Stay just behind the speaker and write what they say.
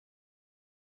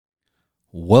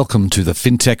Welcome to the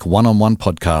FinTech One-on-One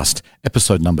podcast,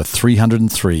 episode number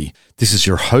 303. This is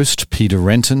your host, Peter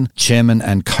Renton, chairman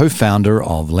and co-founder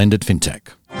of Lendit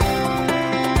FinTech.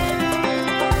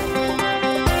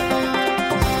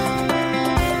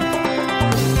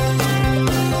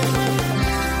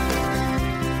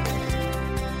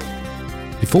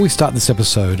 Before we start this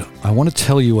episode, I want to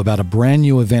tell you about a brand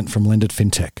new event from Lendit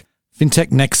FinTech.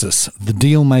 FinTech Nexus, the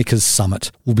Dealmakers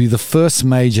Summit, will be the first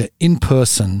major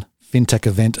in-person FinTech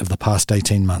event of the past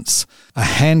 18 months. A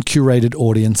hand-curated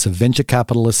audience of venture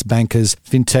capitalists, bankers,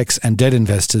 FinTechs, and debt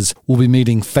investors will be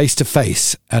meeting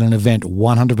face-to-face at an event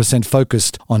 100%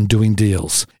 focused on doing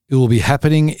deals. It will be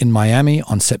happening in Miami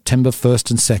on September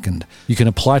 1st and 2nd. You can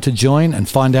apply to join and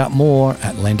find out more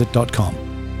at lendit.com.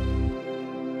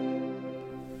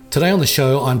 Today on the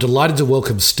show, I'm delighted to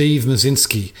welcome Steve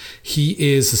Merzinski. He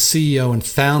is the CEO and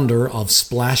founder of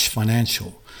Splash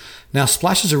Financial. Now,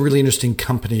 Splash is a really interesting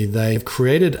company. They've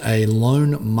created a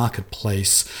loan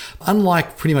marketplace.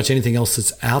 Unlike pretty much anything else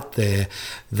that's out there,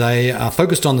 they are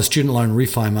focused on the student loan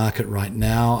refi market right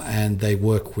now, and they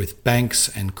work with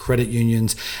banks and credit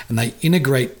unions, and they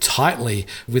integrate tightly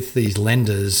with these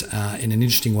lenders in an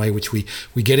interesting way, which we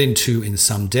get into in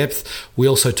some depth. We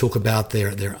also talk about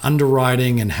their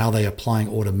underwriting and how they're applying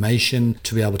automation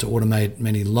to be able to automate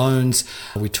many loans.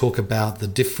 We talk about the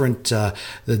different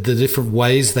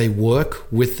ways they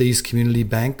work with these community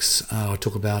banks. I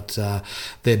talk about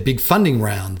their big funding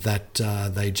round that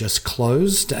they just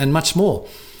closed and much more.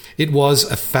 It was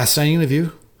a fascinating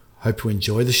interview. Hope you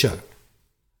enjoy the show.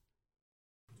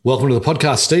 Welcome to the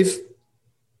podcast, Steve.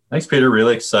 Thanks, Peter.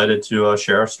 Really excited to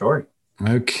share our story.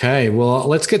 Okay, well,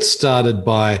 let's get started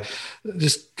by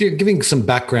just giving some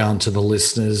background to the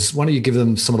listeners. Why don't you give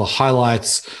them some of the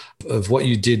highlights of what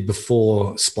you did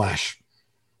before Splash?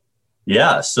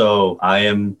 Yeah, so I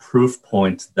am proof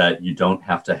point that you don't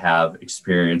have to have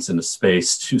experience in a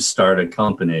space to start a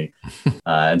company.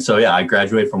 I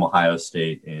graduated from Ohio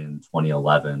State in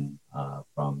 2011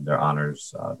 from their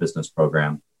honors business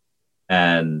program.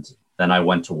 And then I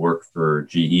went to work for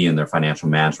GE in their financial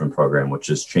management program,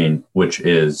 which is training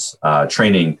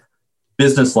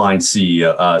business line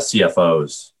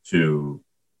CFOs to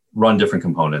run different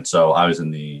components. So I was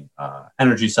in the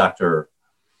energy sector,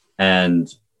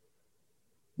 and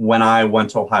when I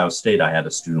went to Ohio State, I had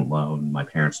a student loan. My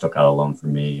parents took out a loan for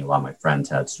me. A lot of my friends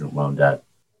had student loan debt.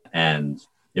 And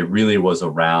it really was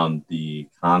around the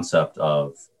concept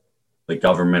of the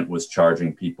government was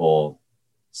charging people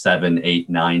 7, 8,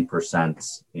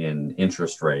 9% in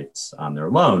interest rates on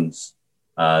their loans.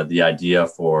 The idea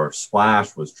for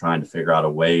Splash was trying to figure out a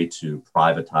way to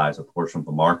privatize a portion of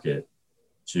the market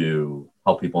to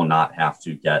help people not have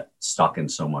to get stuck in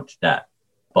so much debt.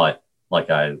 But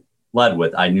like I led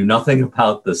with, I knew nothing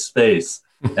about the space.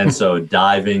 And so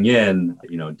diving in,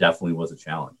 definitely was a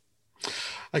challenge.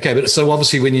 Okay, but so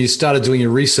obviously when you started doing your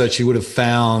research, you would have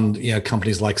found,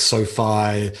 companies like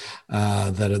SoFi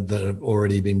that have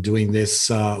already been doing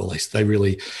this. Or at least they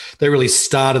really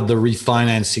started the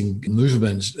refinancing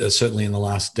movement, certainly in the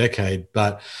last decade.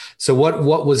 But so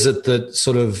what was it that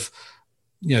sort of,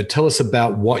 tell us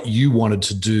about what you wanted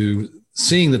to do,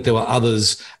 seeing that there were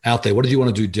others out there. What did you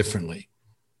want to do differently?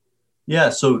 Yeah,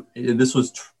 so this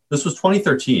was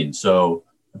 2013. So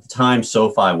at the time,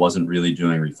 SoFi wasn't really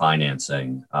doing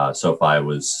refinancing. SoFi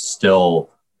was still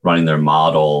running their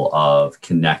model of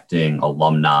connecting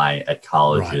alumni at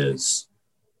colleges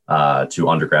to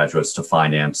undergraduates to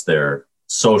finance their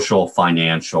social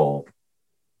financial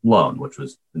loan, which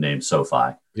was the name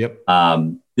SoFi. Yep.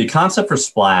 The concept for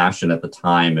Splash, and at the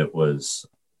time it was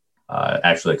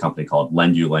actually a company called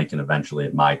LendUlink, and eventually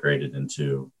it migrated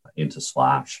into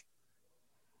Splash,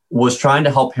 was trying to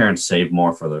help parents save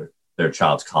more for their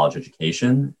child's college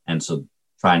education. And so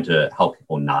trying to help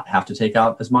people not have to take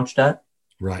out as much debt.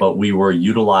 Right. But we were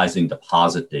utilizing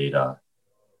deposit data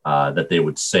that they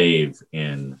would save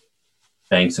in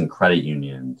banks and credit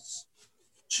unions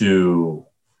to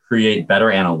create better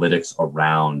analytics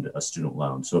around a student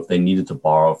loan. So if they needed to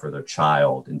borrow for their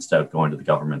child, instead of going to the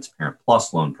government's Parent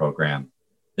Plus loan program,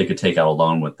 they could take out a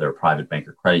loan with their private bank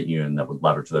or credit union that would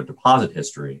leverage their deposit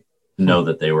history to know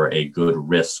that they were a good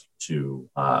risk to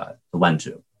lend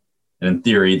to. And in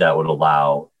theory, that would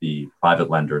allow the private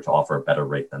lender to offer a better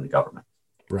rate than the government.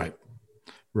 Right.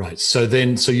 So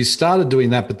you started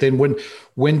doing that, but then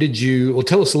when did you, or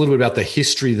tell us a little bit about the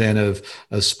history then of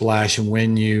Splash and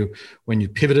when you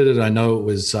pivoted it. I know it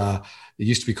was, it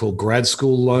used to be called grad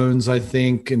school loans, I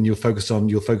think, and you're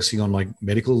focusing on like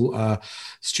medical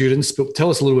students, but tell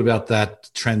us a little bit about that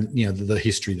trend, the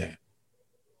history there.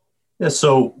 Yeah,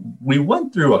 so we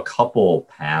went through a couple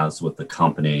paths with the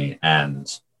company, and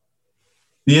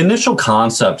The initial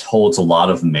concept holds a lot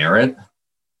of merit.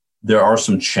 There are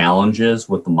some challenges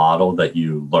with the model that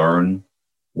you learn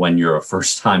when you're a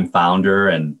first-time founder.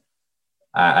 And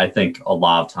I think a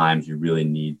lot of times you really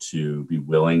need to be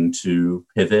willing to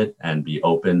pivot and be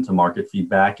open to market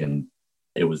feedback. And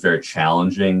it was very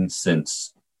challenging,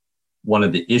 since one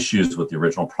of the issues with the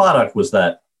original product was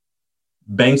that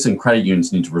banks and credit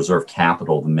unions need to reserve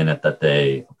capital the minute that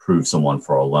they approve someone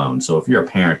for a loan. So if you're a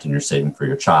parent and you're saving for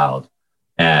your child,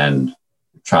 and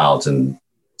your child's in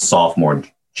sophomore,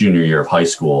 junior year of high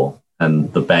school,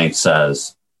 and the bank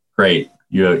says, great,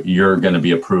 you're going to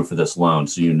be approved for this loan,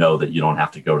 so you know that you don't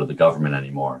have to go to the government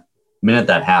anymore. The minute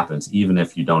that happens, even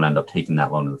if you don't end up taking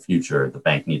that loan in the future, the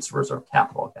bank needs to reserve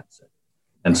capital against it.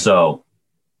 And so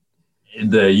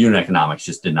the unit economics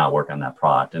just did not work on that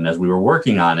product. And as we were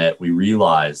working on it, we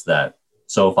realized that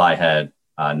SoFi had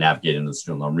navigated into the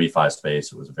student loan refi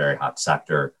space. It was a very hot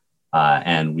sector.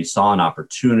 And we saw an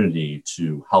opportunity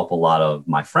to help a lot of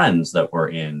my friends that were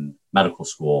in medical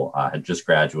school, had just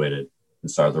graduated and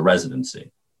started the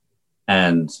residency.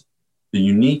 And the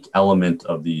unique element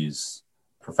of these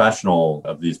professionals,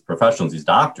 these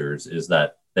doctors, is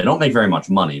that they don't make very much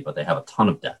money, but they have a ton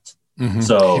of debt. Mm-hmm.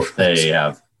 So they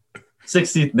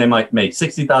might make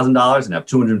 $60,000 and have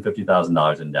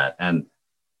 $250,000 in debt. And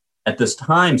at this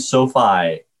time,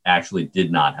 SoFi actually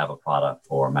did not have a product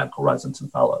for medical residents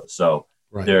and fellows. So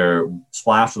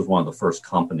Splash was one of the first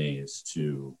companies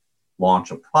to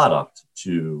launch a product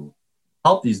to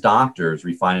help these doctors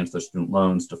refinance their student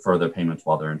loans, defer their payments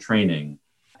while they're in training.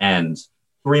 And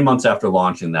 3 months after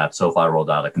launching that, SoFi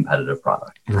rolled out a competitive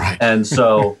product. Right. And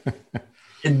so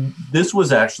this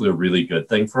was actually a really good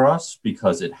thing for us,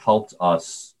 because it helped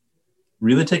us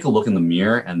really take a look in the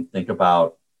mirror and think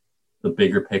about the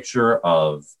bigger picture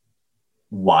of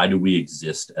why do we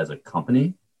exist as a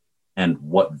company and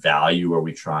what value are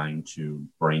we trying to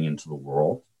bring into the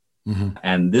world. Mm-hmm.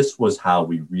 And this was how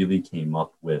we really came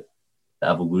up with the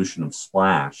evolution of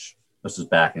Splash. This was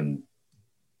back in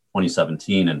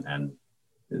 2017. And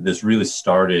this really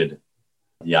started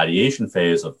the ideation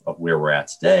phase of where we're at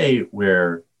today,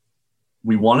 where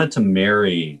we wanted to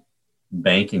marry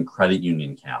bank and credit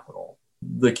union capital.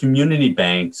 The community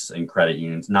banks and credit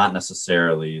unions, not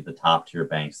necessarily the top tier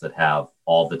banks that have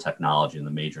all the technology and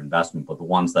the major investment, but the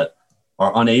ones that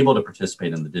are unable to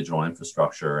participate in the digital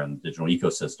infrastructure and digital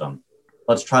ecosystem.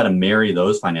 Let's try to marry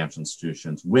those financial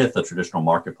institutions with a traditional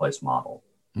marketplace model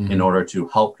in order to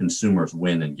help consumers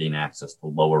win and gain access to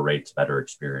lower rates, better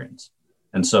experience.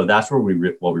 And so that's where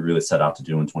what we really set out to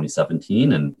do in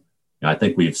 2017. And I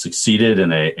think we've succeeded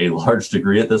in a large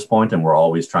degree at this point, and we're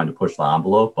always trying to push the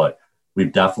envelope, but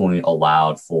we've definitely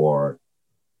allowed for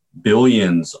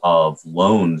billions of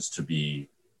loans to be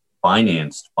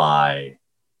financed by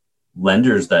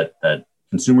lenders that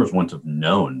consumers wouldn't have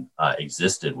known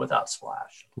existed without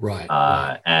Splash. Right.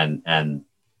 And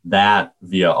that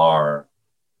via our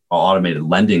automated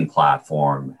lending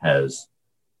platform has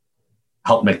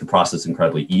helped make the process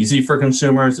incredibly easy for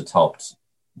consumers. It's helped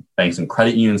banks and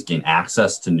credit unions gain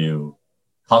access to new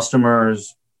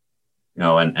customers,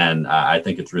 and I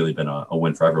think it's really been a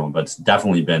win for everyone, but it's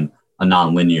definitely been a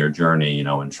non-linear journey,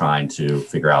 in trying to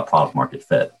figure out product market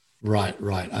fit. Right.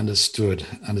 Understood.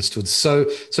 So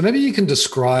maybe you can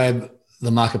describe the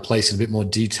marketplace in a bit more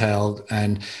detail,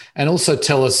 and also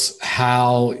tell us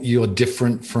how you're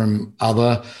different from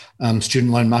other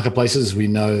student loan marketplaces. We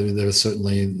know there are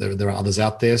certainly there are others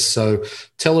out there. So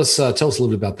tell us a little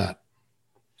bit about that.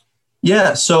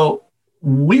 Yeah. So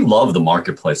we love the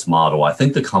marketplace model. I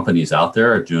think the companies out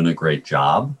there are doing a great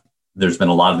job. There's been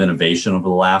a lot of innovation over the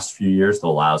last few years that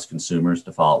allows consumers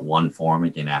to fill out one form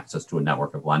and gain access to a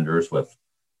network of lenders with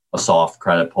a soft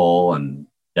credit pull and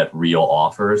get real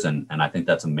offers. And I think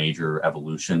that's a major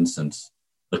evolution since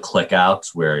the click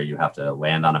outs, where you have to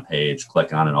land on a page,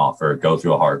 click on an offer, go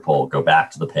through a hard pull, go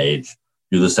back to the page,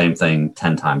 do the same thing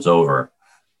 10 times over.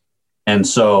 And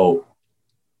so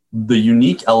the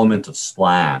unique element of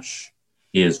Splash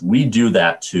is we do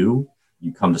that too.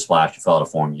 You come to Splash, you fill out a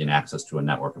form, you gain access to a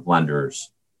network of lenders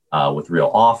with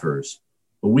real offers.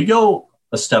 But we go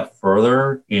a step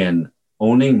further in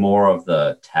owning more of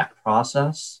the tech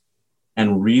process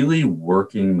and really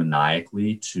working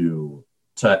maniacally to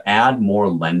add more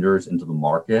lenders into the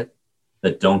market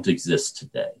that don't exist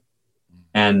today.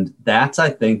 And that's, I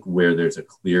think, where there's a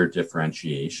clear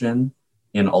differentiation.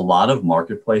 In a lot of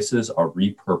marketplaces are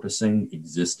repurposing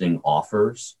existing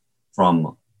offers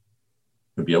from,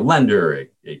 could be a lender,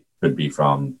 it could be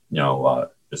from,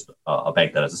 just a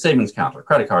bank that has a savings account or a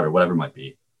credit card or whatever it might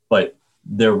be, but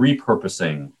they're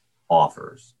repurposing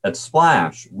offers. At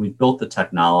Splash, we built the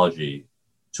technology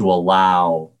to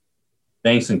allow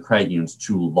banks and credit unions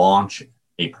to launch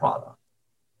a product.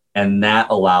 And that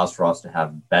allows for us to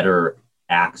have better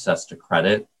access to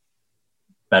credit,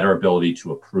 better ability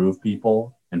to approve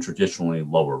people, and traditionally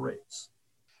lower rates.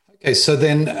 Okay, so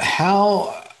then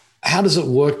how does it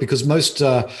work? Because most,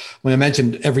 when I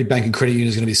mentioned every bank and credit union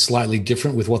is going to be slightly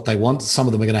different with what they want. Some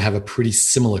of them are going to have a pretty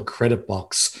similar credit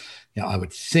box, I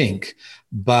would think.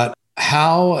 But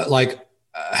how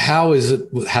is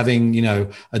it with having,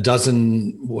 a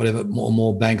dozen, whatever,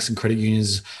 more banks and credit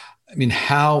unions? I mean,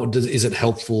 is it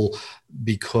helpful?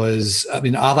 Because,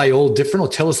 are they all different? Or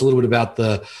tell us a little bit about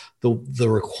the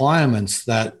requirements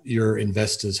that your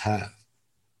investors have.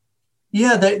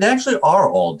 Yeah, they actually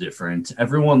are all different.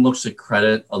 Everyone looks at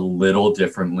credit a little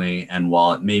differently. And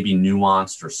while it may be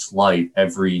nuanced or slight,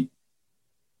 every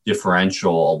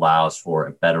differential allows for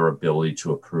a better ability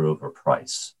to approve or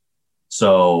price.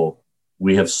 So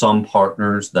we have some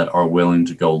partners that are willing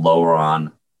to go lower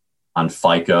on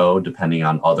FICO, depending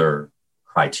on other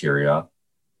criteria.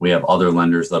 We have other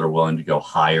lenders that are willing to go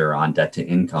higher on debt to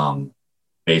income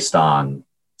based on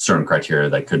certain criteria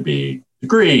that could be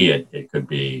degree, it could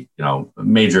be,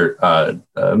 major,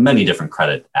 many different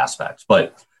credit aspects.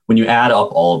 But when you add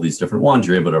up all of these different ones,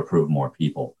 you're able to approve more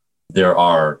people. There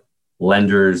are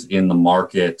lenders in the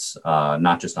market,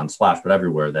 not just on Splash, but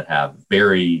everywhere, that have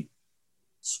very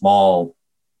small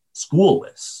school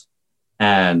lists.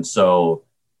 And so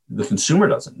the consumer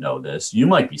doesn't know this. You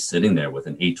might be sitting there with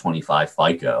an 825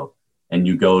 FICO, and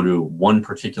you go to one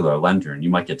particular lender and you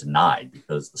might get denied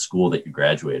because the school that you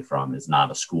graduated from is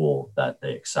not a school that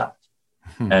they accept.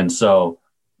 And so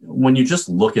when you just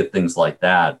look at things like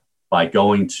that, by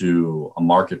going to a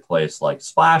marketplace like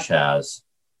Splash has,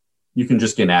 you can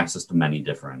just gain access to many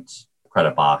different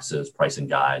credit boxes, pricing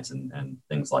guides, and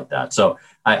things like that. So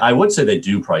I would say they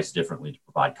do price differently to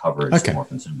provide coverage to more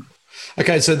consumers.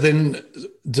 Okay, so then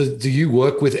do you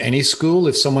work with any school?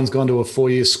 If someone's gone to a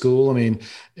 4-year school,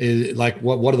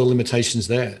 what are the limitations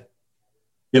there?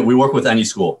 Yeah, we work with any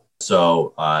school.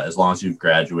 So as long as you've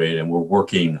graduated, and we're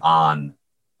working on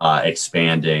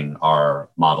expanding our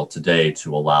model today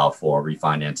to allow for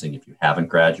refinancing if you haven't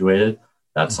graduated.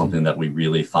 That's something that we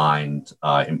really find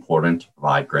important to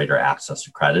provide greater access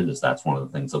to credit, as that's one of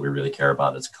the things that we really care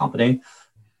about as a company.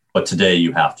 But today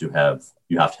you have to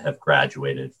have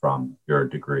graduated from your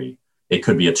degree. It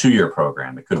could be a 2-year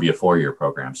program. It could be a 4-year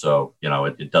program. So,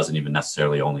 it doesn't even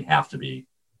necessarily only have to be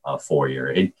a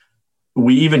 4-year.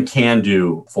 We even can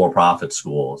do for-profit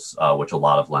schools, which a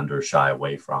lot of lenders shy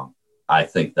away from. I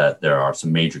think that there are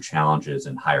some major challenges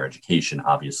in higher education,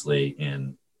 obviously,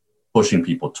 in pushing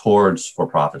people towards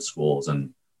for-profit schools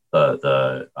and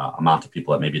the amount of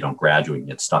people that maybe don't graduate and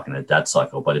get stuck in a debt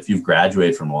cycle. But if you've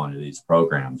graduated from one of these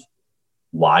programs,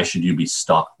 why should you be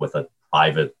stuck with a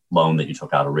private loan that you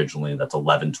took out originally that's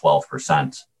 11,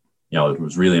 12%? It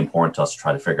was really important to us to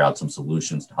try to figure out some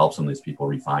solutions to help some of these people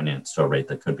refinance to a rate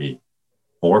that could be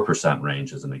 4%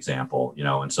 range, as an example,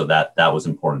 and so that was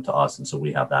important to us. And so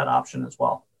we have that option as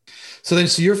well. So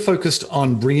you're focused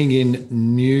on bringing in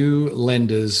new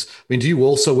lenders. Do you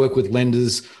also work with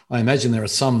lenders? I imagine there are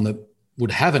some that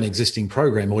would have an existing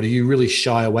program, or do you really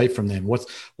shy away from them?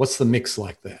 What's the mix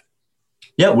like there?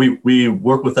 Yeah, we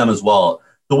work with them as well.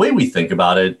 The way we think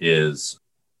about it is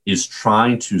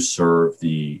trying to serve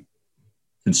the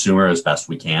consumer as best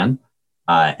we can.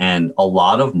 And a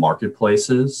lot of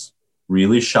marketplaces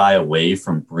really shy away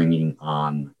from bringing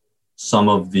on some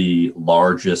of the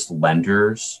largest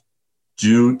lenders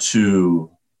due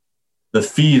to the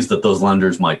fees that those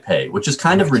lenders might pay, which is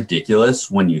kind of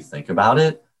ridiculous when you think about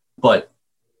it. But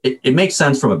it makes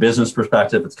sense from a business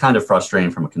perspective. It's kind of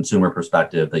frustrating from a consumer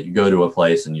perspective that you go to a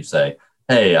place and you say,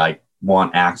 hey, I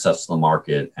want access to the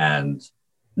market. And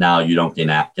now you don't get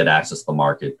access to the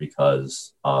market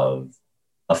because of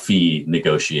a fee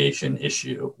negotiation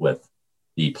issue with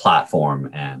the platform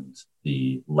and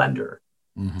the lender.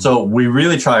 Mm-hmm. So we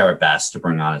really try our best to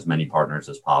bring on as many partners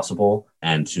as possible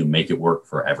and to make it work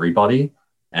for everybody.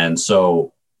 And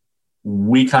so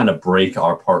we kind of break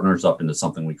our partners up into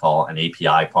something we call an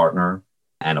API partner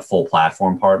and a full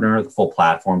platform partner. The full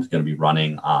platform is going to be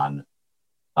running on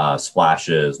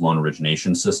Splash's loan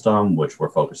origination system, which we're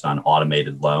focused on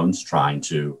automated loans, trying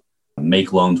to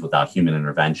make loans without human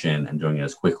intervention and doing it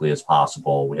as quickly as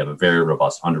possible. We have a very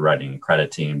robust underwriting and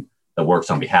credit team that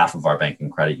works on behalf of our bank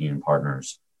and credit union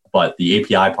partners. But the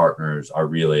API partners are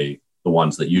really the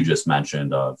ones that you just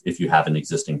mentioned of, if you have an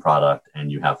existing product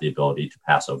and you have the ability to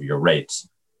pass over your rates,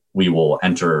 we will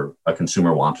enter, a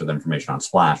consumer will enter the information on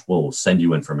Splash. We'll send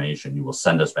you information. You will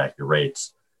send us back your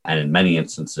rates. And in many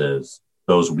instances,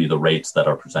 those will be the rates that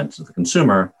are presented to the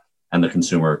consumer. and the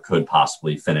consumer could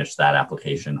possibly finish that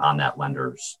application on that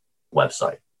lender's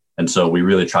website. And so we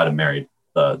really try to marry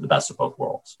the best of both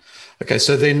worlds. Okay,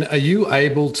 so then are you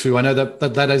able to, I know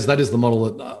that is the model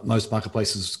that most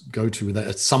marketplaces go to, that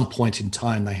at some point in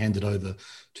time they hand it over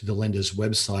to the lender's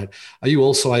website. Are you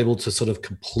also able to sort of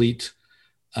complete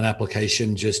an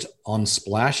application just on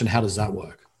Splash, and how does that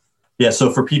work? Yeah, so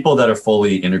for people that are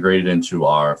fully integrated into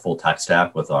our full tech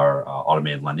stack with our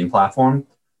automated lending platform,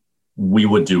 we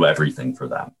would do everything for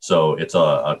them. So it's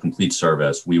a complete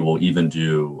service. We will even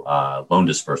do loan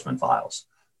disbursement files,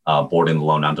 boarding the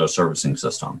loan onto a servicing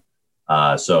system.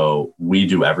 So we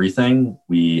do everything.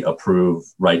 We approve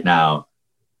right now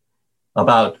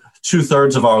about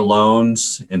 2/3 of our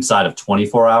loans inside of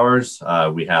 24 hours.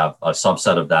 We have a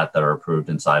subset of that are approved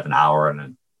inside of an hour,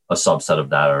 and a subset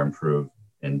of that are approved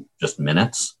in just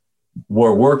minutes.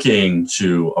 We're working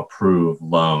to approve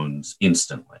loans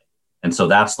instantly. And so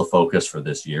that's the focus for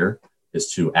this year,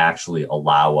 is to actually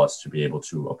allow us to be able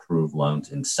to approve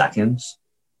loans in seconds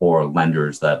for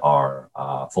lenders that are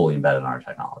fully embedded in our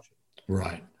technology.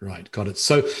 Right. Got it.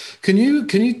 So can you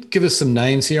give us some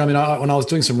names here? I mean, when I was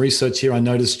doing some research here, I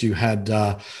noticed you had,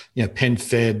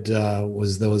 PenFed,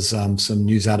 there was some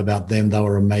news out about them. They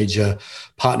were a major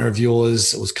partner of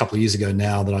yours. It was a couple of years ago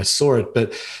now that I saw it,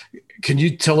 but can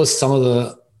you tell us some of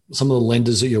the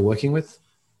lenders that you're working with?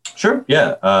 Sure.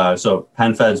 Yeah. So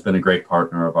PenFed's been a great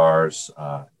partner of ours.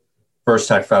 First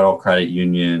Tech Federal Credit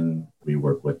Union. We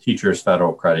work with Teachers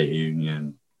Federal Credit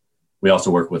Union. We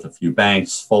also work with a few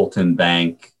banks, Fulton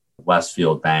Bank,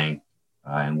 Westfield Bank,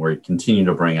 and we're continuing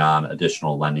to bring on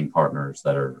additional lending partners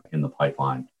that are in the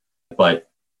pipeline. But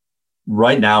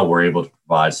right now, we're able to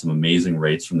provide some amazing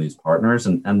rates from these partners.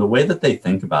 And the way that they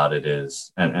think about it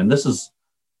is, and this is,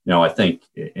 I think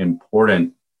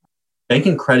important, bank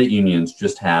and credit unions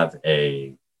just have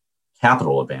a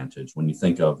capital advantage when you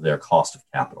think of their cost of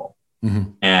capital.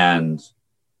 Mm-hmm. And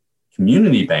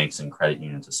community banks and credit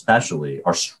unions especially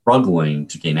are struggling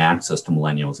to gain access to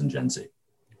millennials and Gen Z.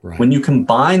 Right. When you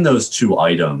combine those two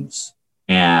items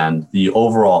and the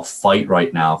overall fight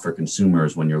right now for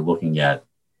consumers, when you're looking at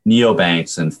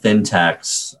neobanks and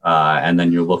fintechs, and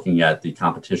then you're looking at the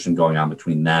competition going on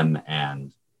between them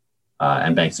and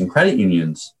banks and credit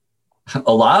unions,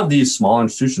 a lot of these small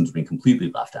institutions have been completely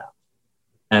left out.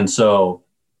 And so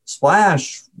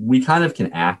Splash, we kind of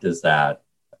can act as that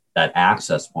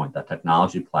access point, that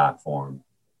technology platform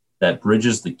that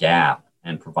bridges the gap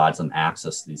and provides them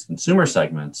access to these consumer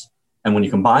segments. And when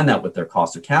you combine that with their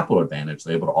cost of capital advantage,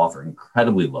 they're able to offer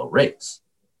incredibly low rates.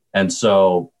 And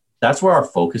so that's where our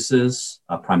focus is,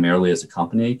 primarily as a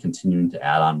company, continuing to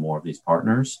add on more of these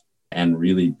partners and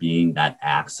really being that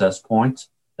access point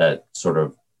that sort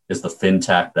of is the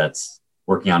fintech that's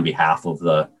working on behalf of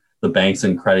the banks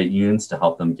and credit unions to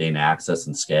help them gain access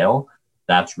and scale.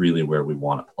 That's really where we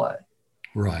want to play.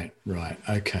 Right.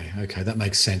 Okay. That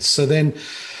makes sense. So then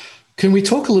can we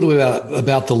talk a little bit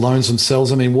about the loans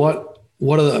themselves? I mean,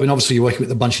 obviously you're working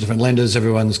with a bunch of different lenders.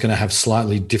 Everyone's going to have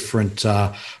slightly different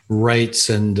rates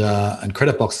and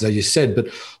credit boxes, as you said, but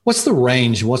what's the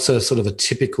range? What's a sort of a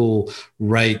typical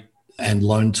rate and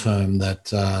loan term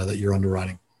that you're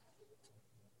underwriting?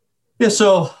 Yeah,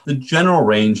 so the general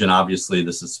range, and obviously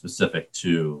this is specific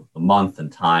to the month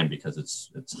and time because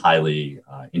it's highly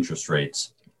interest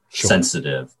rates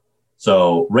sensitive.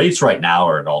 So rates right now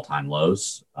are at all-time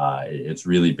lows. It's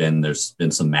really there's been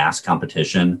some mass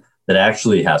competition that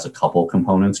actually has a couple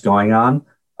components going on.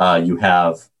 You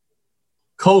have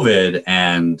COVID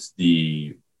and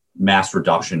the mass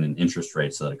reduction in interest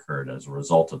rates that occurred as a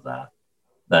result of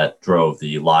that drove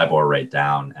the LIBOR rate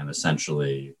down, and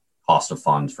essentially cost of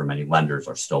funds for many lenders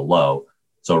are still low.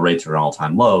 So rates are an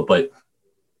all-time low, but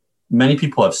many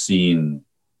people have seen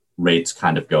rates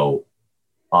kind of go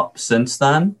up since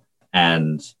then.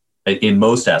 And in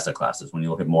most asset classes, when you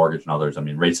look at mortgage and others, I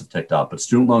mean, rates have ticked up, but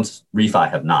student loans refi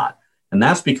have not. And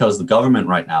that's because the government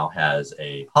right now has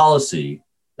a policy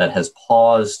that has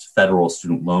paused federal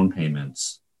student loan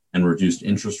payments and reduced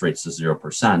interest rates to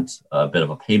 0%, a bit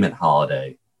of a payment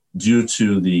holiday, due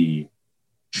to the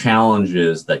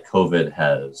challenges that COVID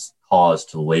has caused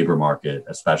to the labor market,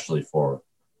 especially for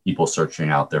people searching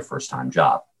out their first-time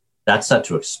job. That's set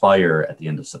to expire at the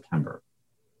end of September.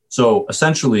 So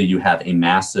essentially, you have a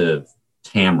massive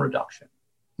TAM reduction,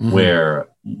 where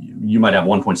you might have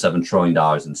 $1.7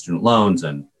 trillion in student loans,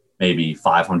 and maybe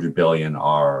 $500 billion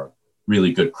are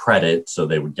really good credit, so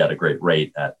they would get a great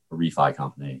rate at a refi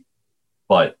company.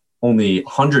 But only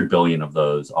 $100 billion of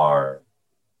those are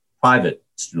private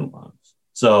student loans.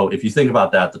 So if you think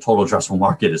about that, the total addressable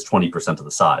market is 20% of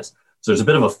the size. So there's a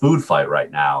bit of a food fight right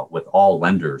now with all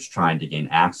lenders trying to gain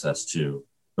access to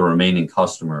the the remaining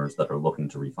customers that are looking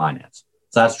to refinance.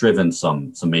 So that's driven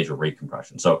some major rate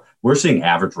compression. So we're seeing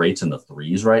average rates in the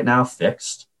threes right now,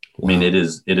 fixed. Wow. I mean, it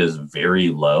is very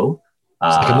low.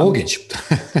 It's like a mortgage.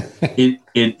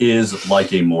 it is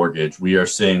like a mortgage. We are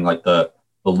seeing like the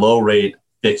low rate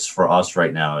fixed for us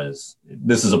right now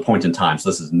this is a point in time. So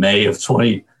this is May of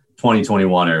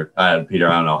 2021, or Peter,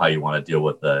 I don't know how you want to deal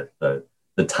with the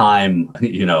time,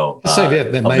 May of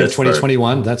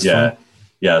 2021. That's fine.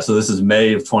 Yeah. So this is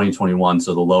May of 2021.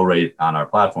 So the low rate on our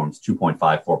platform is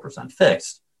 2.54%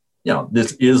 fixed.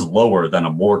 This is lower than a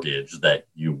mortgage that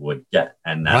you would get.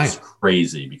 And that's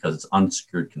crazy because it's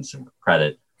unsecured consumer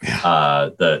credit. Yeah.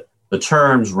 The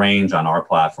terms range on our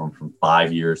platform from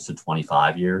 5 years to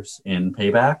 25 years in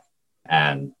payback.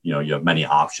 And, you have many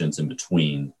options in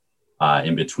between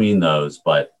those,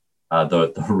 but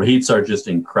the rates are just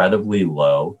incredibly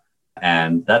low.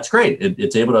 And that's great.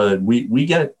 It's able to, we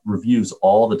get reviews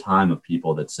all the time of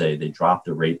people that say they dropped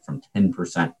the rate from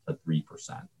 10% to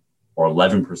 3% or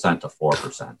 11% to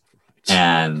 4%.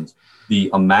 And the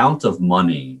amount of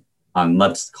money on,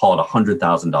 let's call it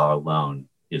 $100,000 loan,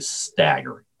 is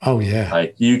staggering. Oh, yeah.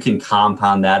 Like you can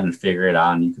compound that and figure it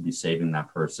out, and you could be saving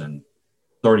that person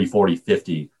 30, 40,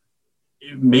 50,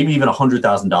 maybe even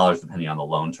 $100,000 depending on the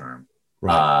loan term.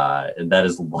 Right. And that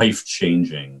is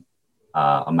life-changing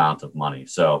amount of money.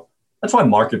 So that's why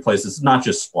marketplaces, not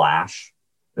just Splash,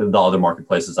 the other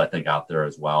marketplaces I think out there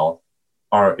as well,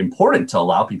 are important to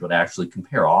allow people to actually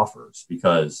compare offers,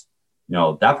 because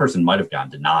that person might have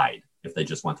gotten denied if they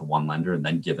just went to one lender and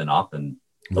then given up and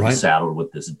be saddled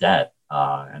with this debt.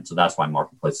 And so that's why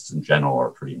marketplaces in general are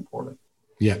pretty important.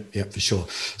 Yeah, for sure.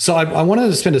 So I wanted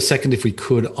to spend a second, if we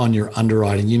could, on your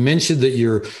underwriting. You mentioned that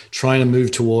you're trying to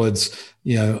move towards,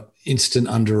 instant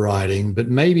underwriting, but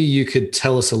maybe you could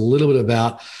tell us a little bit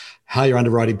about how your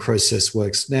underwriting process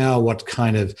works now, what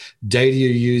kind of data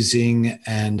you're using,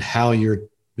 and how you're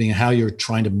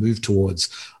trying to move towards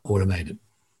automated.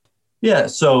 Yeah,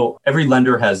 so every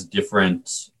lender has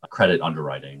different credit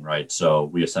underwriting, right? So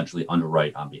we essentially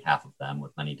underwrite on behalf of them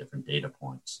with many different data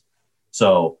points.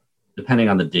 So depending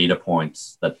on the data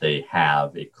points that they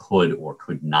have, it could or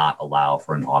could not allow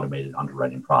for an automated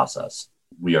underwriting process.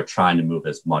 We are trying to move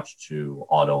as much to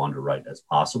auto underwrite as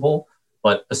possible.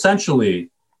 But essentially,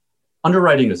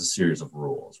 underwriting is a series of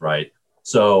rules, right?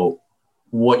 So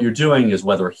what you're doing is,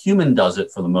 whether a human does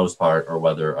it for the most part or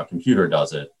whether a computer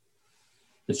does it,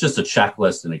 it's just a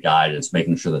checklist and a guide. It's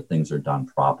making sure that things are done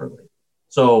properly.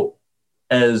 So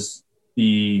as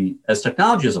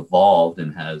technology has evolved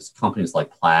and has companies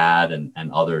like Plaid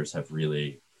and others have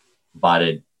really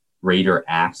provided greater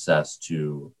access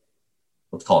to,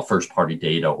 let's call it, first-party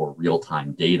data or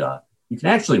real-time data, you can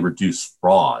actually reduce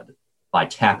fraud by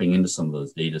tapping into some of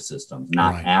those data systems,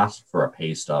 not ask for a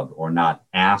pay stub or not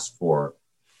ask for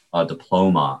a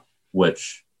diploma,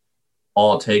 which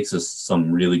all it takes is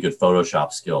some really good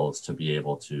Photoshop skills to be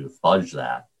able to fudge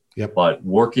that. Yep. But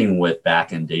working with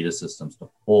back-end data systems to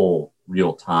pull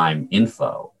real-time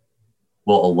info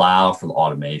will allow for the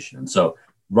automation. And so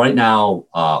right now,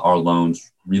 our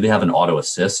loans really have an auto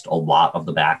assist. A lot of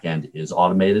the back-end is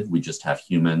automated. We just have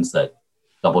humans that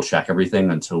double-check everything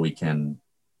until we can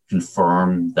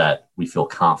confirm that we feel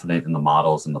confident in the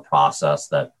models and the process,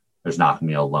 that there's not going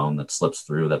to be a loan that slips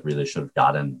through that really should have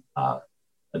gotten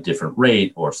a different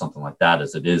rate or something like that,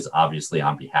 as it is obviously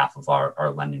on behalf of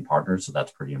our lending partners. So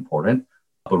that's pretty important.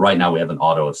 But right now we have an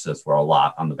auto assist where a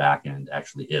lot on the back end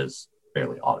actually is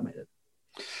fairly automated.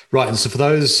 Right. And so for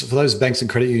those banks and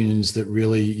credit unions that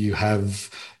really you have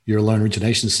your loan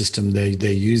origination system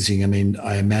they're using, I mean,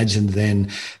 I imagine then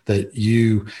that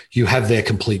you have their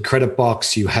complete credit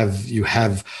box, you have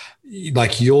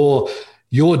like you're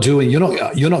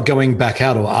not going back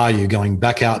out, or are you going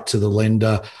back out to the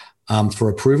lender for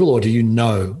approval, or do you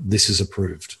know this is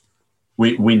approved?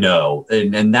 We know,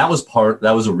 and that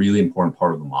was a really important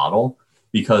part of the model,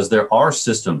 because there are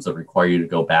systems that require you to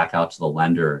go back out to the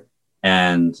lender,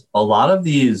 and a lot of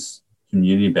these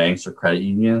community banks or credit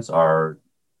unions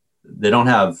they don't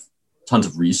have tons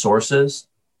of resources,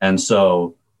 and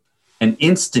so an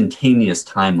instantaneous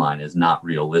timeline is not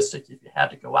realistic if you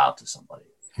had to go out to somebody.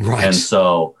 Right. And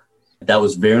so that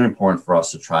was very important for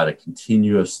us to try to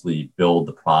continuously build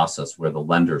the process where the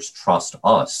lenders trust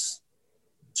us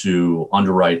to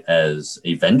underwrite as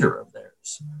a vendor of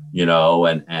theirs,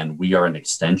 and we are an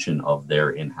extension of their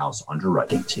in-house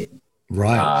underwriting team.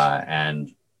 Right.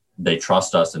 And they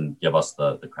trust us and give us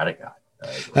the credit guide.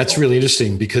 That's really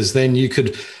interesting, because then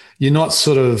you're not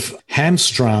sort of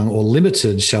hamstrung or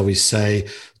limited, shall we say,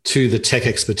 to the tech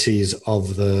expertise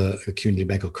of the community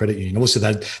bank or credit union. Obviously,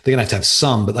 they're going to have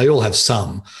some, but they all have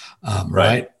some,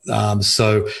 right?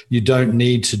 So you don't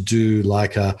need to do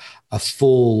like a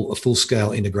full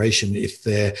scale integration if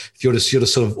you're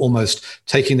just sort of almost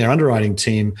taking their underwriting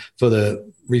team for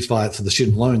the refi for the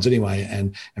student loans anyway,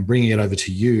 and bringing it over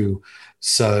to you.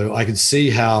 So I can see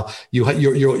how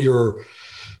your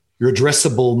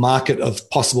addressable market of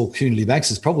possible community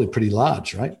banks is probably pretty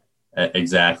large, right?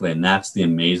 Exactly. And that's the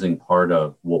amazing part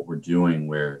of what we're doing,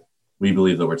 where we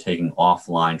believe that we're taking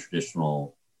offline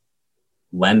traditional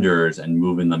lenders and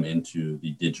moving them into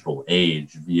the digital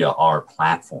age via our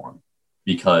platform,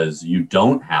 because you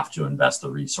don't have to invest the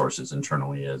resources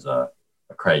internally as a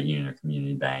credit union or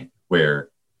community bank, where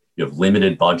you have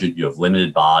limited budget, you have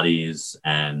limited bodies,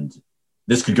 and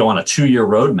this could go on a 2-year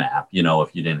roadmap,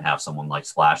 if you didn't have someone like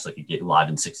Splash that could get live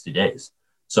in 60 days.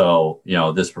 So,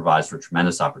 this provides for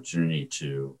tremendous opportunity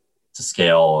to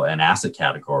scale an asset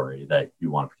category that you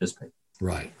want to participate in.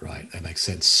 Right. That makes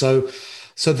sense.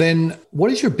 So then what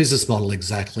is your business model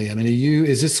exactly? I mean,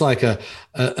 is this like a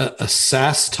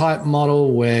SaaS type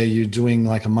model where you're doing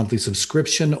like a monthly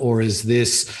subscription, or is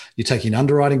this you're taking an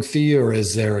underwriting fee, or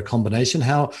is there a combination?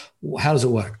 How does it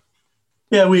work?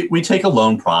 Yeah, we take a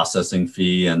loan processing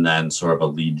fee and then sort of a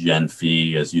lead gen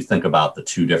fee. As you think about the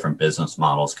two different business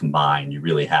models combined, you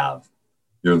really have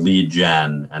your lead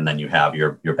gen and then you have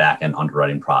your back end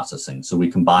underwriting processing. So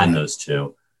we combine those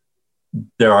two.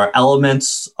 There are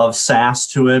elements of SaaS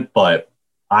to it, but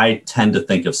I tend to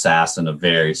think of SaaS in a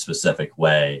very specific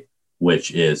way,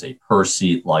 which is a per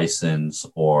seat license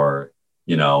or,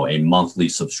 a monthly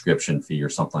subscription fee or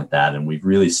something like that. And we've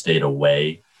really stayed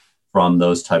away from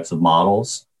those types of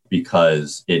models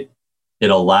because it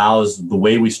allows, the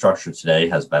way we structure today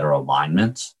has better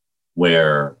alignment,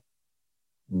 where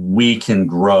we can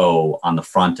grow on the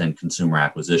front end consumer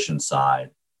acquisition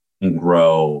side and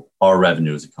grow our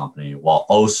revenue as a company while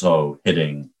also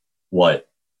hitting what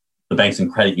the banks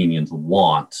and credit unions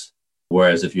want.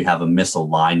 Whereas if you have a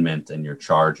misalignment and you're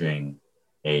charging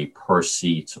a per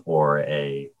seat or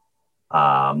a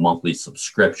monthly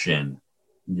subscription,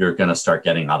 you're going to start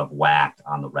getting out of whack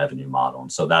on the revenue model.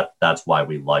 And so that's why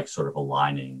we like sort of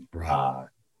aligning what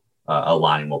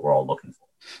we're all looking for.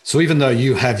 So even though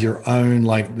you have your own,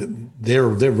 like they're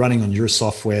running on your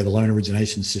software, the loan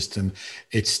origination system,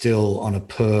 it's still on a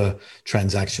per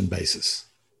transaction basis.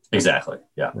 Exactly.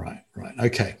 Yeah. Right.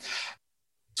 Okay.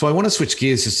 So I want to switch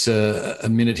gears just a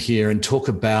minute here and talk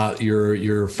about your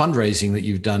fundraising that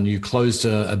you've done. You closed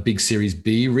a big Series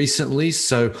B recently.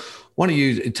 So why don't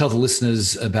you tell the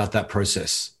listeners about that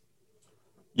process?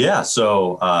 Yeah,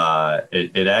 so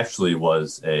it actually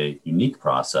was a unique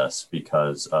process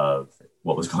because of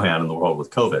what was going on in the world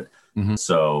with COVID. Mm-hmm.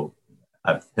 So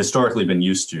I've historically been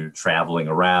used to traveling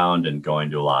around and going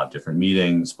to a lot of different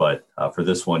meetings, but for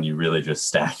this one, you really just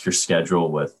stack your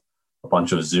schedule with a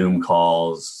bunch of Zoom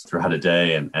calls throughout a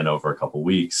day and over a couple of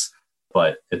weeks.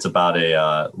 But it's about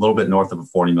a little bit north of a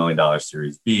 $40 million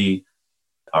Series B.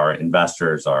 Our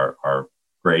investors are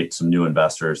great. Some new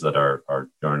investors that are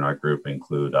joining our group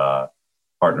include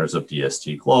partners of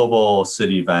DST Global,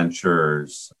 Citi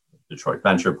Ventures, Detroit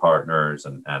Venture Partners,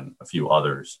 and a few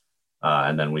others.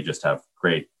 And then we just have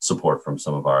great support from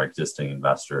some of our existing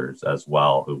investors as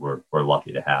well, who we're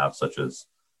lucky to have, such as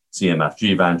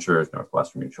CMFG Ventures,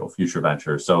 Northwestern Mutual Future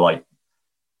Ventures. So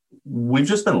we've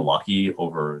just been lucky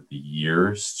over the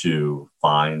years to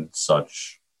find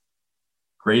such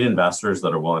great investors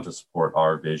that are willing to support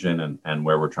our vision and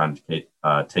where we're trying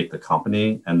to take the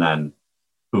company, and then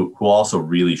who also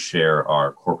really share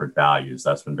our corporate values.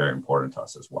 That's been very important to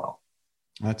us as well.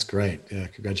 That's great. Yeah,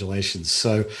 congratulations.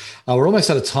 So we're almost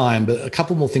out of time, but a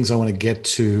couple more things I want to get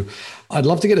to. I'd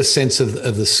love to get a sense of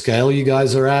the scale you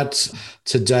guys are at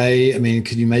today. I mean,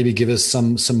 could you maybe give us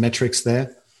some metrics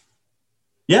there?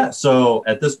 Yeah. So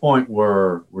at this point,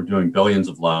 we're doing billions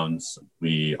of loans.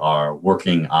 We are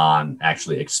working on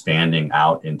actually expanding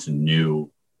out into new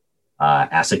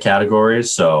asset categories.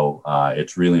 So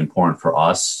it's really important for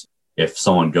us. If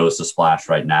someone goes to Splash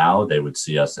right now, they would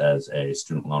see us as a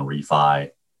student loan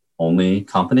refi only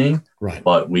company. Right.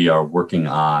 But we are working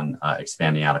on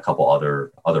expanding out a couple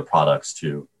other products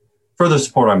to further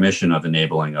support our mission of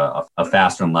enabling a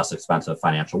faster and less expensive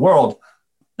financial world.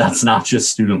 That's not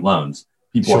just student loans.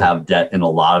 People have debt in a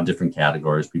lot of different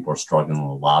categories. People are struggling in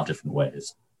a lot of different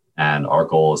ways. And our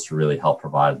goal is to really help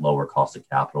provide lower cost of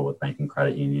capital with bank and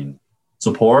credit union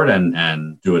support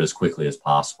and do it as quickly as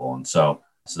possible. And so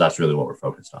that's really what we're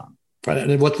focused on. Right.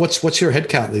 And what's your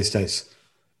headcount these days?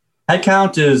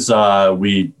 Headcount is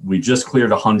we just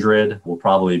cleared 100. We'll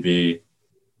probably be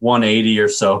 180 or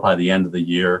so by the end of the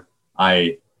year.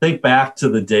 I think back to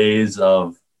the days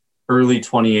of early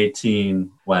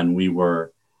 2018 when we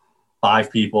were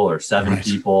 5 people or 7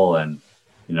 people, and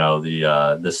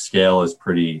the scale is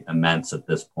pretty immense at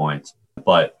this point.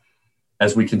 But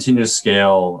as we continue to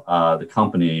scale the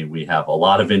company, we have a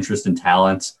lot of interest in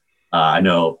talent. I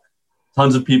know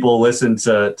tons of people listen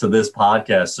to this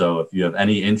podcast, so if you have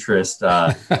any interest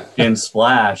in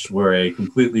Splash, we're a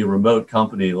completely remote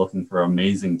company looking for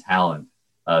amazing talent.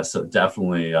 So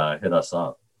definitely hit us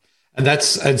up. And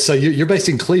so you're based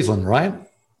in Cleveland, right?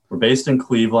 We're based in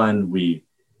Cleveland.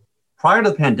 Prior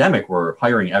to the pandemic, we're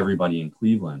hiring everybody in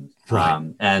Cleveland.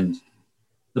 Right. And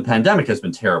the pandemic has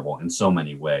been terrible in so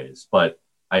many ways, but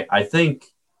I think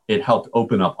it helped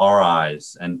open up our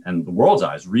eyes and the world's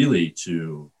eyes really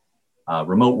to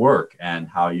remote work and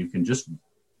how you can just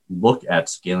look at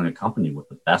scaling a company with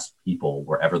the best people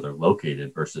wherever they're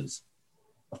located versus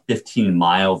a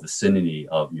 15-mile vicinity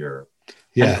of your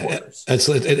headquarters.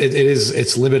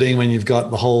 It's limiting when you've got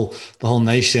the whole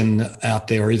nation out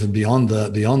there, or even beyond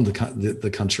the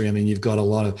country. I mean, you've got a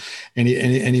lot of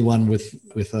anyone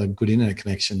with a good internet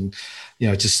connection.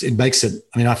 It makes it.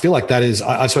 I mean, I feel like that is.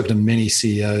 I've spoken to many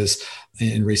CEOs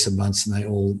in recent months, and they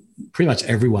all, pretty much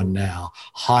everyone now,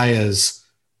 hires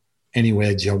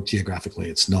anywhere geographically.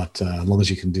 It's not as long as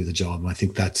you can do the job. And I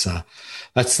think that's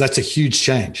a huge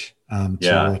change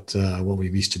to what we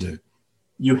used to do.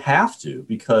 You have to,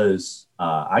 because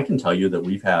I can tell you that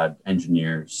we've had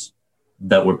engineers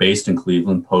that were based in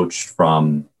Cleveland poached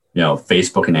from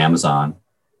Facebook and Amazon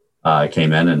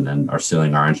came in and are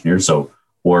stealing our engineers. So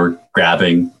we're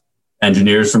grabbing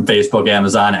engineers from Facebook,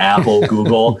 Amazon, Apple,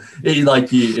 Google.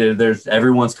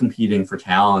 Everyone's competing for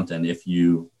talent, and if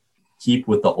you keep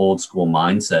with the old school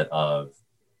mindset of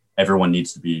everyone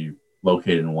needs to be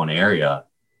located in one area,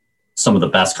 some of the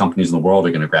best companies in the world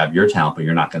are going to grab your talent, but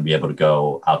you're not going to be able to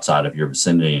go outside of your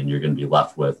vicinity, and you're going to be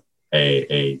left with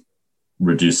a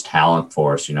reduced talent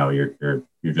force. You're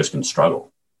just going to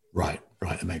struggle. Right.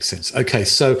 That makes sense. Okay,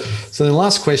 so the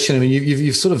last question. I mean,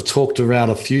 you've sort of talked around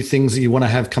a few things that you want to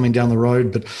have coming down the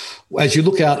road, but as you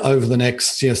look out over the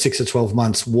next 6 to 12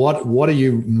 months, what are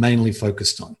you mainly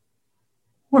focused on?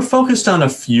 We're focused on a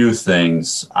few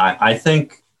things. I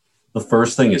think the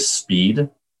first thing is speed.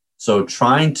 So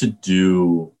trying to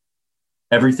do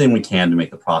everything we can to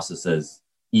make the process as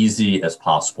easy as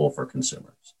possible for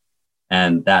consumers.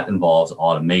 And that involves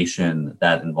automation,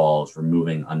 that involves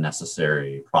removing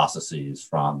unnecessary processes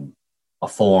from a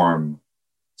form.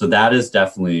 So that is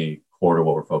definitely core to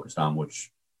what we're focused on,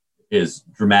 which is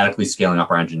dramatically scaling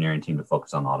up our engineering team to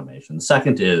focus on automation. The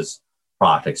second is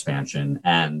product expansion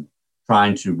and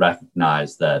trying to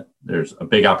recognize that there's a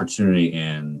big opportunity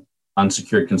in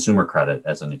unsecured consumer credit,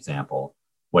 as an example,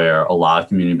 where a lot of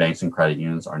community banks and credit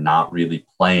unions are not really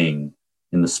playing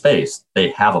in the space.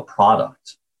 They have a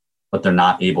product, but they're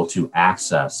not able to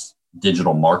access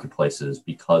digital marketplaces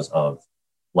because of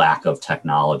lack of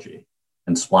technology.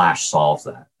 And Splash solves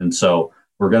that. And so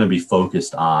we're going to be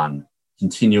focused on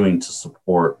continuing to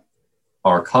support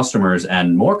our customers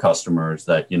and more customers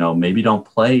that, maybe don't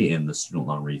play in the student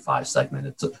loan refi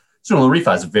segment. Student loan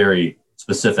refi is a very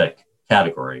specific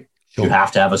category. Sure. You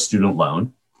have to have a student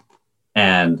loan.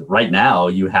 And right now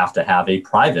you have to have a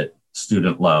private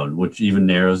student loan, which even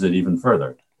narrows it even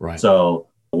further. Right. So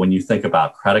when you think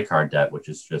about credit card debt, which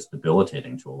is just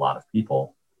debilitating to a lot of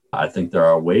people, I think there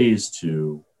are ways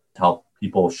to help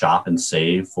people shop and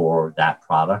save for that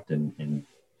product in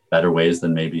better ways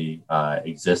than maybe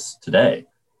exists today.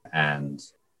 And,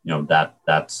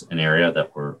 that's an area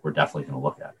that we're definitely going to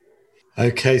look at.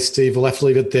 Okay, Steve, we'll have to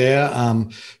leave it there.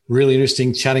 Really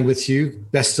interesting chatting with you.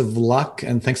 Best of luck,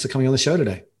 and thanks for coming on the show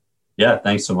today. Yeah,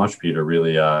 thanks so much, Peter.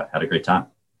 Really had a great time.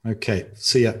 Okay,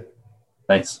 see ya.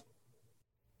 Thanks.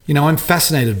 I'm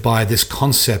fascinated by this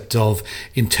concept of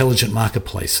intelligent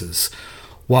marketplaces.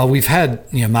 While we've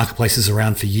had marketplaces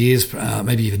around for years,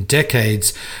 maybe even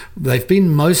decades, they've been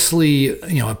mostly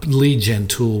a lead gen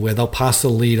tool where they'll pass the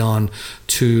lead on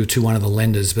to one of the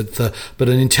lenders. But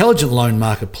an intelligent loan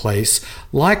marketplace,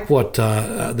 like what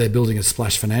they're building at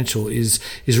Splash Financial, is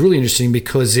really interesting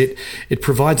because it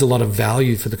provides a lot of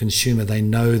value for the consumer. They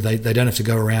know they don't have to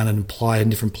go around and apply in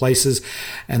different places,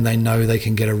 and they know they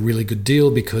can get a really good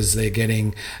deal because they're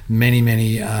getting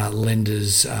many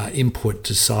lenders' input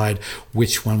to decide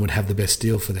which one would have the best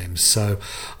deal for them. So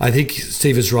I think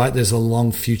Steve is right. There's a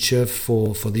long future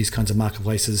for these kinds of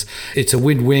marketplaces. It's a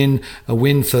win-win, a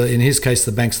win for, in his case,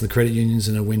 the banks and the credit unions,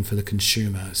 and a win for the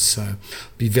consumer. So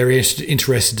be very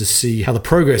interested to see how the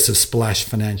progress of Splash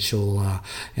Financial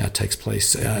takes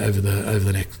place over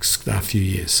the next few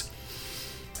years.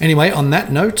 Anyway, on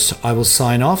that note, I will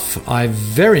sign off. I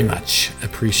very much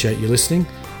appreciate you listening.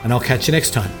 and I'll catch you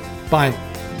next time. Bye.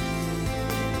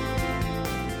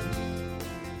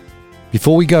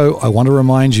 Before we go, I want to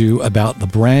remind you about the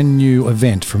brand new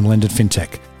event from Lendit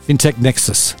FinTech. FinTech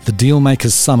Nexus, the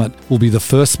Dealmakers Summit, will be the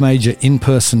first major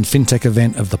in-person FinTech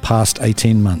event of the past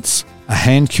 18 months. A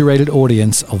hand-curated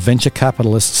audience of venture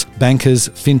capitalists, bankers,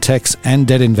 fintechs, and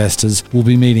debt investors will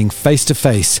be meeting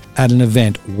face-to-face at an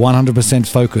event 100%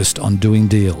 focused on doing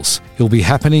deals. It will be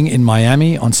happening in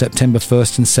Miami on September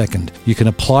 1st and 2nd. You can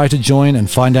apply to join and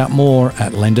find out more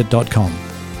at lendit.com.